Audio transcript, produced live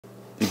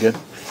good?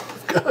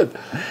 Good.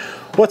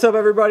 What's up,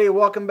 everybody?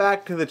 Welcome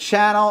back to the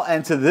channel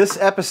and to this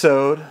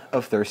episode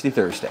of Thirsty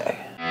Thursday.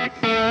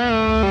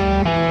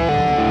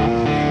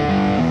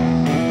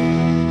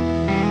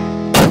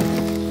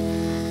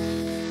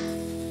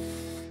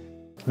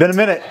 Been a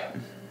minute.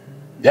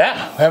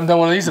 Yeah, we haven't done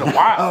one of these in a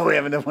while. Oh, we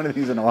haven't done one of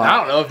these in a while. I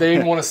don't know if they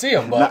even want to see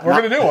them, but we're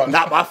going to do one.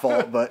 Not my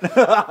fault, but...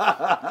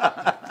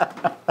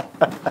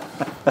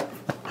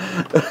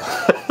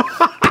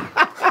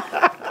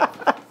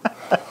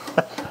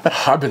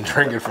 I've been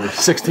drinking for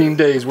 16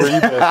 days. Where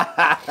you been?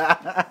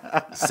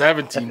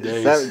 17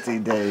 days.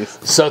 17 days.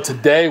 So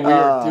today we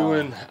are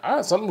doing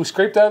something we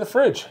scraped out of the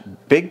fridge.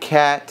 Big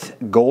Cat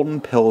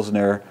Golden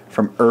Pilsner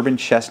from Urban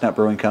Chestnut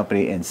Brewing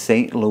Company in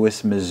St.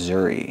 Louis,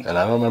 Missouri. And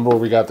I don't remember where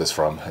we got this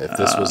from. If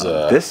this was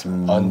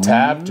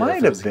untapped or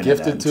if it was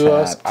gifted to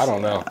us, I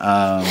don't know.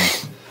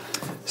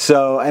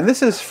 And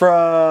this is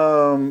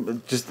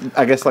from just,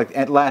 I guess, like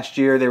last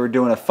year they were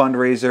doing a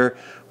fundraiser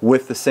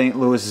with the St.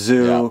 Louis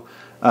Zoo. Yeah.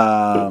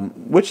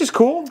 Which is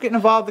cool, getting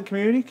involved in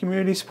the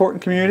community supporting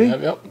community.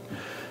 Yep.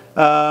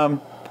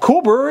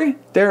 Cool brewery.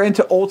 They're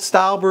into old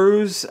style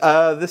brews.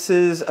 This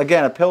is,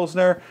 again, a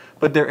Pilsner,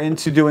 but they're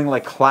into doing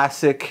like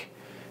classic,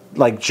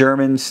 like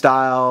German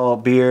style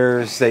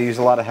beers. They use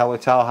a lot of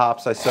Hellertal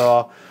hops, I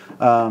saw.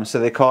 So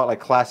they call it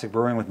like classic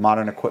brewing with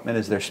modern equipment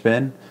as their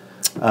spin.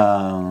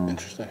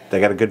 Interesting.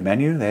 They got a good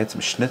menu. They had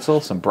some schnitzel,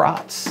 some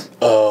brats.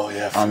 Oh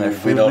yeah, food. On their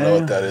food we don't know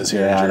menu. what that is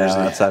here in Jersey. I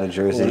know, outside of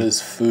Jersey. What is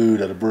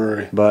food at a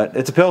brewery? But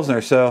it's a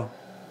Pilsner, so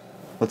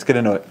let's get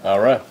into it. All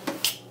right.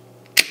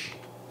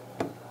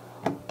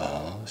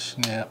 Oh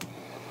snap.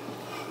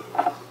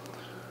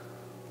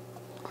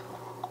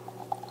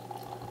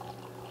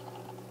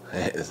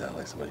 Hey, is that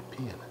like somebody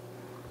peeing?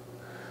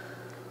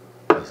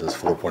 This is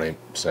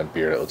 4.8%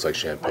 beer. It looks like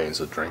champagne,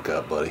 so drink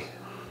up, buddy.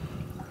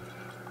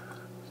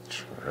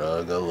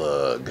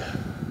 Chug-a-lug.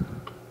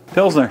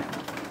 Pilsner.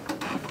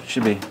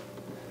 Should be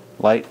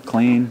light,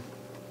 clean.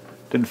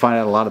 Didn't find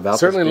out a lot about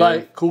Certainly this beer.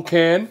 light. Cool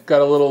can.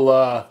 Got a little...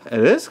 It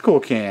is a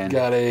cool can.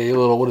 Got a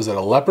little, what is that,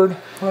 a leopard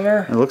on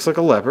there? It looks like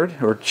a leopard.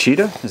 Or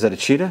cheetah. Is that a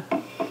cheetah?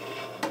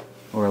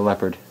 Or a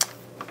leopard?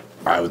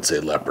 I would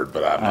say leopard,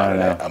 but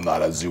I'm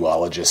not a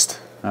zoologist.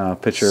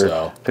 Picture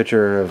of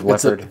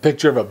leopard. It's a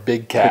picture of a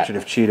big cat. Picture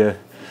of cheetah.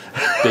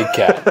 Big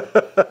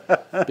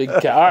cat. Big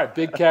cat. All right,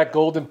 Big Cat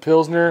Golden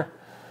Pilsner.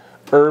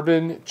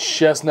 Urban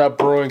Chestnut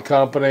Brewing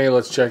Company.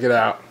 Let's check it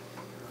out.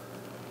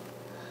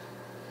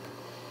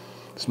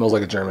 Smells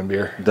like a German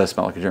beer. It does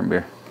smell like a German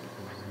beer.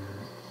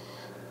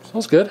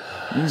 Smells good.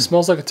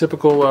 Smells like a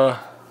typical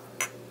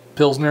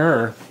Pilsner.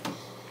 Or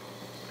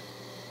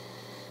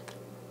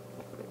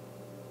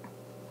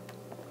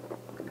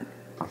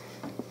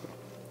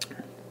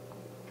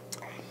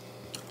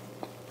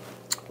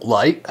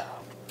light.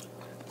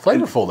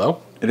 Flavorful,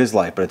 though. It is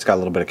light, but it's got a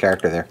little bit of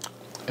character there.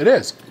 It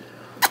is.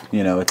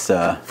 You know, it's...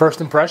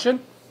 First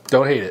impression,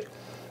 don't hate it.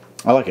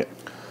 I like it.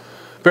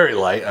 Very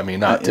light. I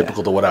mean, not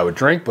typical to what I would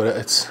drink, but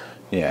it's...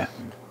 Yeah.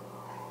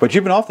 But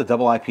you've been off the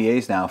double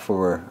IPAs now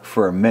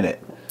for a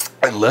minute.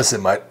 And listen,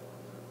 my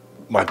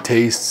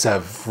tastes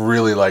have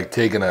really like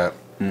taken a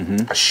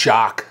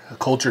shock, a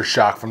culture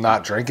shock from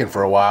not drinking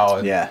for a while.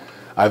 And yeah.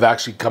 I've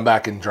actually come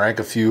back and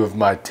drank a few of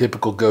my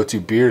typical go-to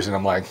beers, and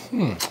I'm like,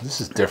 this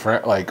is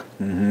different. Like,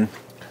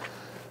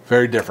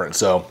 very different.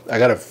 So I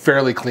got a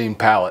fairly clean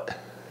palate.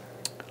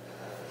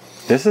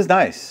 This is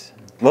nice.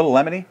 A little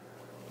lemony.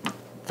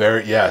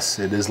 Yes,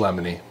 it is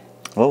lemony.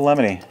 A little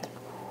lemony.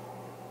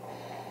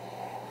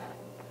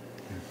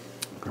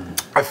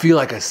 I feel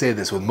like I say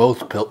this with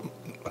most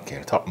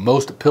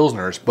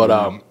Pilsners,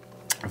 but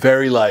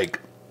very like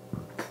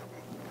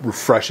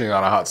refreshing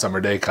on a hot summer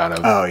day kind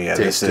of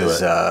taste to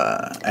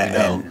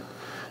it.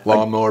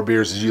 Lawnmower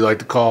beers, as you like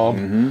to call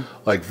them.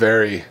 Like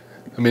very,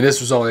 I mean,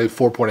 this was only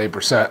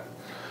 4.8%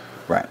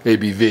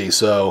 ABV,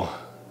 so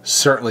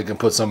certainly can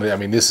put somebody, I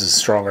mean, this is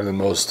stronger than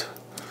most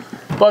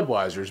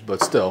Budweisers,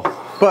 but still.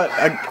 But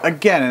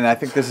again, and I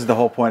think this is the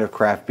whole point of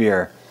craft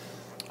beer,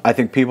 I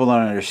think people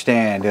don't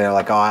understand. They're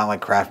like, oh, I don't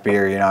like craft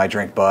beer, you know, I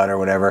drink Bud or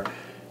whatever.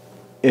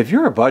 If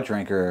you're a Bud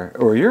drinker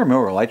or you're a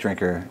Miller Lite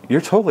drinker, you're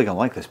totally going to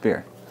like this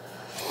beer.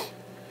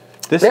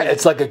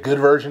 It's like a good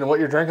version of what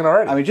you're drinking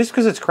already. I mean, just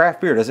because it's craft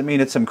beer doesn't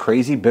mean it's some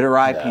crazy bitter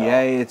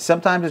IPA.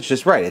 Sometimes it's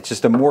just It's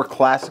just a more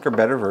classic or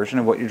better version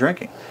of what you're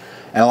drinking.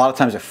 And a lot of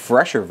times a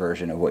fresher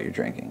version of what you're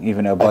drinking,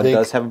 even though Bud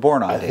does have a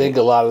born on date. I think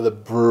a lot of the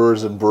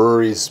brewers and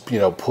breweries,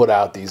 put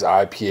out these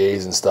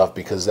IPAs and stuff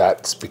because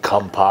that's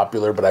become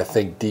popular. But I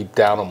think deep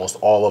down, almost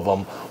all of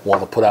them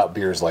want to put out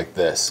beers like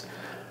this.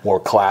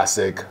 More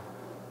classic,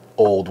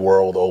 old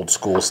world, old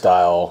school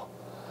style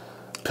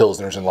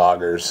Pilsners and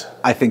lagers.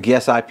 I think,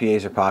 yes,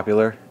 IPAs are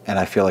popular. And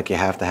I feel like you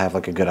have to have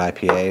like a good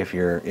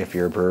IPA if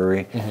you're a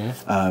brewery.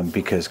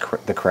 Because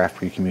the craft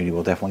beer community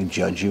will definitely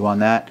judge you on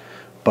that.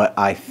 But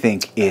I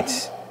think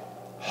it's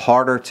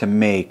harder to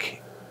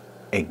make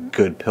a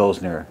good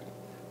Pilsner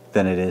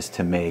than it is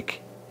to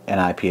make an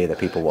IPA that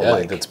people will like. I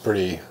think that's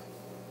pretty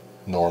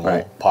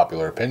normal,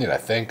 popular opinion, I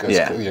think. From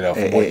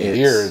what you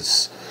hear,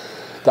 is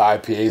the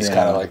IPA is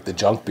kind of like the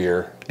junk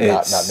beer.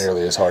 not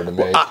nearly as hard to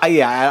make. Well,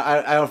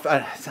 I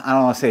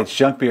don't want to say it's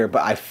junk beer,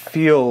 but I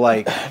feel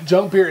like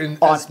junk beer,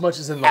 as much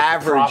as in like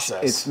average, the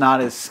process, it's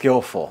not as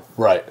skillful.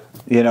 Right.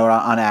 You know,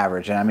 on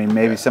average. And I mean,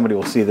 maybe somebody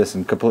will see this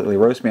and completely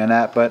roast me on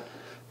that, but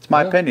it's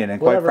my opinion, and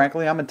quite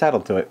frankly, I'm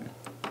entitled to it.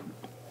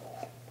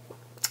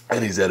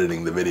 And he's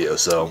editing the video,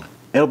 so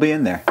it'll be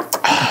in there.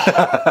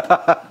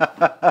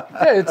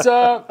 Yeah, it's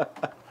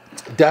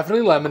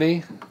definitely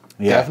lemony,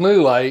 definitely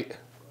light.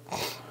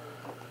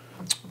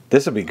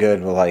 This would be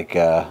good with like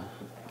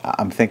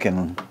I'm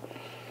thinking,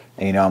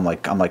 you know, I'm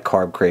like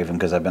carb craving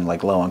because I've been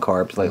like low on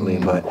carbs lately,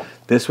 but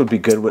this would be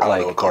good with like I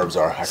don't know what carbs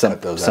are. I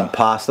cut those some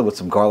pasta with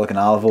some garlic and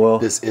olive oil.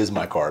 This is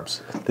my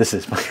carbs. This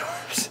is my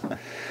carbs.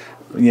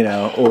 You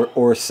know,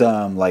 or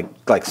some like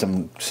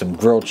some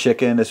grilled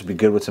chicken. This would be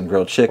good with some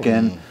grilled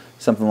chicken.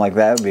 Something like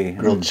that would be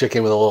grilled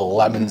chicken with a little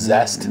lemon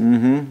zest.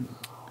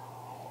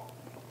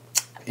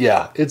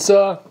 Yeah, it's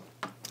not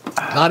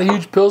a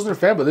huge Pilsner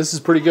fan, but this is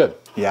pretty good.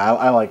 Yeah,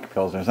 I like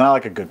Pilsners, and I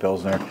like a good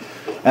Pilsner.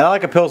 And I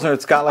like a Pilsner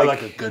that's got like... I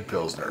like a good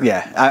Pilsner.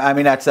 Yeah, I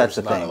mean, that's the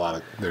thing. There's not a lot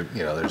of...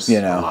 There's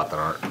a lot that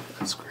aren't.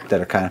 That's great.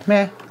 That are kind of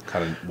meh.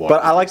 Kind of.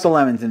 But I like the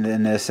lemons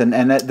in this,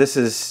 and this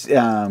is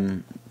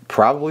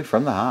probably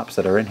from the hops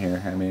that are in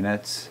here. I mean,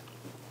 it's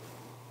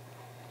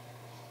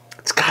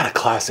got a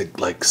classic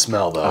like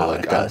smell though. Oh,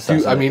 like it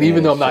does, I mean,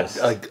 even though I'm not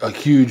like a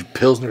huge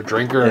Pilsner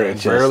drinker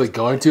and rarely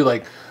going to,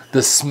 like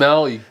the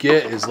smell you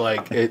get is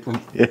like it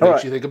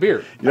makes you think of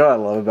beer. You know what I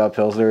love about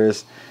Pilsner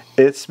is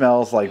it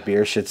smells like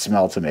beer should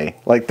smell to me.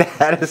 Like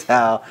that is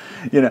how,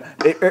 you know,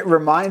 it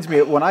reminds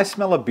me, when I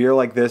smell a beer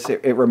like this,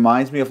 it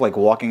reminds me of like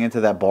walking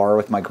into that bar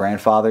with my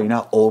grandfather. You know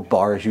how old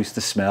bars used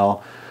to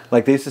smell?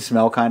 Like they used to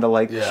smell kind of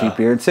like cheap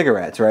beer and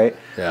cigarettes, right?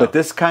 Yeah. But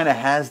this kind of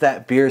has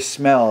that beer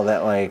smell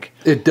that like...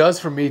 It does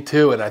for me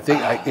too, and I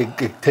think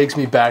it takes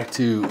me back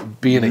to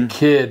being a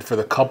kid for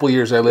the couple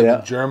years I lived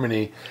in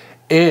Germany.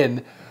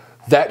 And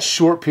that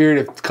short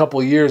period of couple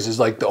of years is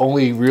like the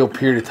only real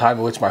period of time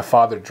in which my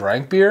father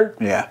drank beer.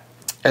 Yeah.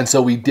 And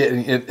so we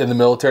did, in the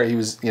military, he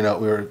was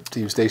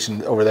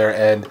stationed over there,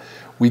 and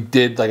we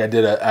did, like I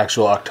did an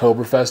actual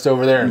Oktoberfest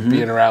over there, and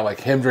being around like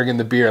him drinking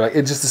the beer, like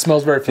it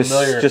smells very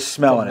familiar. Just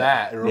smelling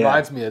it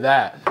reminds me of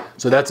that.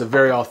 So that's a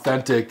very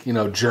authentic,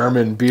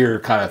 German beer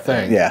kind of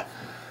thing. Yeah,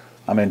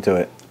 I'm into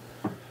it.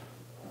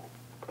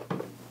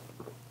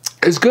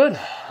 It's good.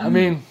 I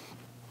mean,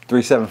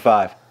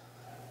 3.75.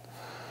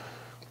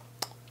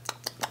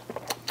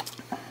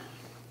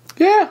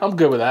 Yeah, I'm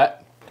good with that.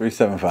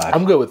 3.75.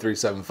 I'm good with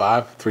 3.75,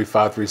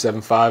 3.5,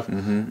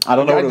 3.75. I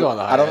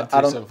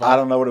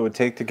don't know what it would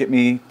take to get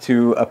me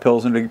to a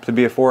Pilsner to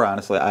be a 4.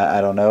 Honestly,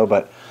 I don't know,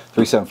 but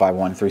 3.75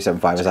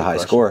 3.75 is a high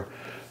score.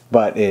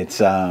 But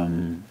it's I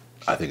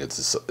think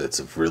it's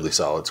a really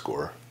solid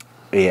score.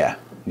 Yeah.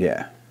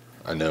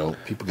 I know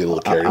people get a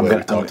little carried away.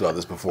 We've talked about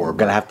this before. I'm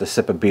gonna have to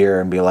sip a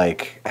beer and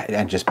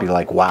just be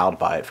like wowed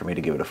by it for me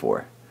to give it a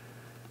 4.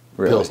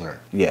 Really. Pilsner.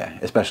 Yeah,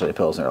 especially a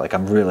Pilsner. Like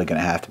I'm really gonna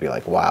have to be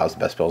like, wow, it's the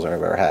best Pilsner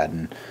I've ever had.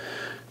 And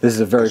this is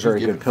a very, very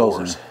good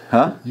Pilsner. 4s.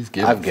 Huh?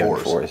 I've given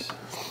 4s.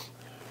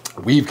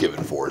 We've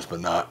given 4s, but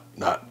not.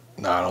 I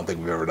don't think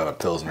we've ever done a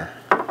Pilsner.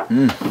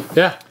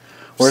 Yeah.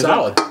 Where's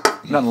solid.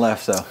 Nothing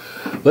left, so.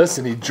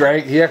 Listen,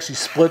 he actually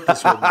split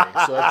this with me,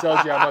 so that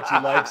tells you how much he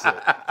likes it.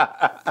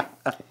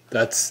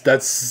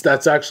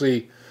 That's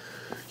actually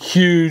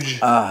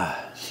huge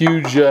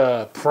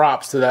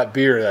props to that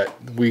beer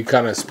that we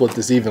kind of split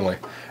this evenly.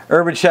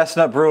 Urban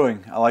Chestnut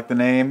Brewing. I like the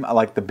name. I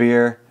like the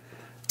beer.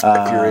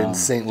 If you're in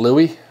St.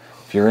 Louis.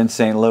 If you're in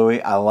St.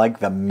 Louis, I like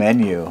the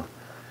menu.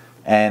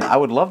 And I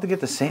would love to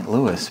get to St.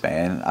 Louis,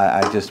 man.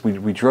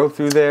 We drove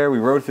through there. We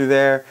rode through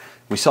there.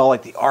 We saw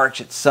like the arch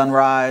at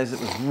sunrise.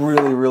 It was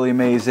really, really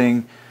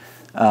amazing.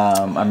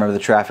 I remember the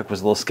traffic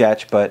was a little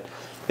sketch, but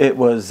it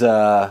was,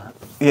 I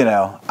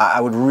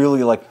would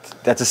really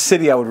like, that's a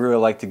city I would really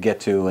like to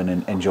get to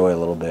and enjoy a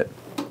little bit.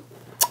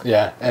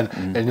 Yeah,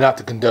 and not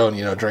to condone,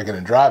 drinking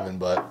and driving,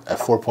 but at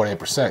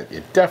 4.8%,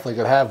 you definitely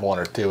could have 1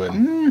 or 2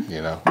 and,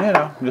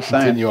 just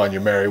continue on your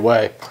merry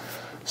way.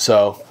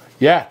 So,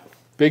 yeah,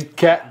 Big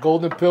Cat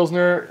Golden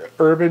Pilsner,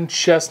 Urban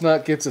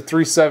Chestnut gets a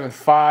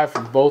 3.75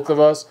 from both of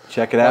us.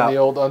 Check it out. On the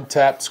old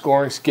Untapped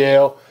scoring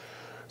scale.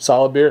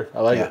 Solid beer.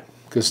 I like it.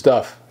 Good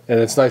stuff.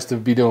 And it's nice to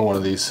be doing one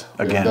of these.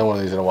 We haven't done one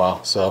of these in a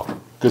while. So,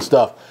 good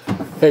stuff.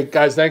 Hey,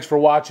 guys, thanks for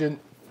watching.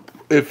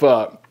 If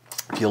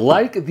you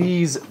like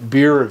these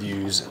beer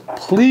reviews,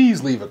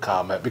 please leave a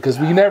comment because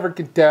we never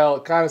can tell.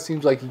 It kind of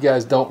seems like you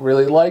guys don't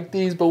really like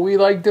these, but we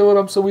like doing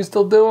them, so we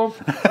still do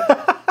them.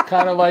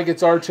 Kind of like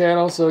it's our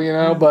channel,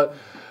 so but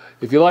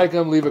if you like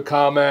them, leave a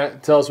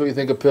comment. Tell us what you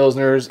think of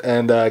Pilsners,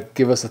 and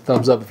give us a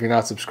thumbs up if you're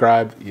not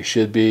subscribed. You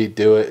should be.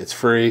 Do it. It's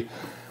free.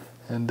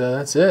 And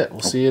that's it. We'll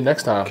see you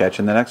next time. Catch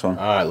you in the next one.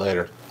 All right,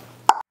 later.